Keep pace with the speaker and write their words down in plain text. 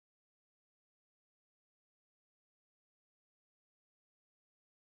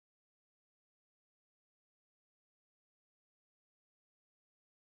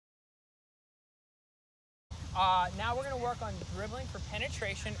Now we're going to work on dribbling for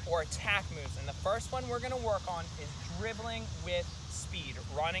penetration or attack moves. And the first one we're going to work on is dribbling with speed,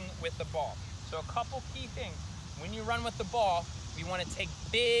 running with the ball. So a couple key things. When you run with the ball, we want to take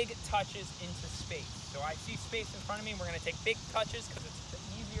big touches into space. So I see space in front of me. We're going to take big touches because it's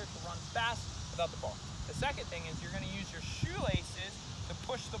easier to run fast without the ball. The second thing is you're going to use your shoelaces to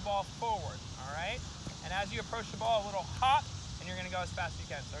push the ball forward, all right? And as you approach the ball, a little hop, and you're going to go as fast as you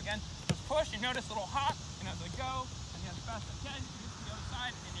can. So again, just push, and notice a little hop, and as I go, and as fast as I can, you just to the other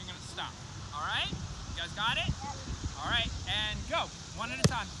side, and you're going to stop. All right? You guys got it? All right, and go. One at a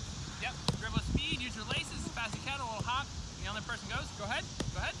time. Yep, dribble with speed, use your laces as fast as you can, a little hop, and the other person goes. Go ahead,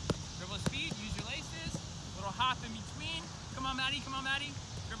 go ahead. Dribble with speed, use your laces, a little hop in between. Come on, Maddie, come on, Maddie.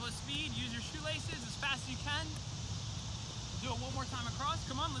 Dribble with speed, use your shoelaces as fast as you can. Do it one more time across.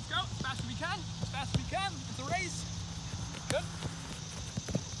 Come on, let's go. As fast as we can. As fast as we can. It's a race. Good.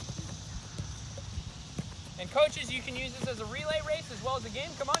 And coaches, you can use this as a relay race as well as a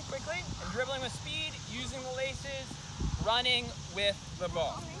game. Come on, quickly. And dribbling with speed, using the laces, running with the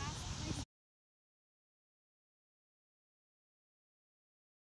ball.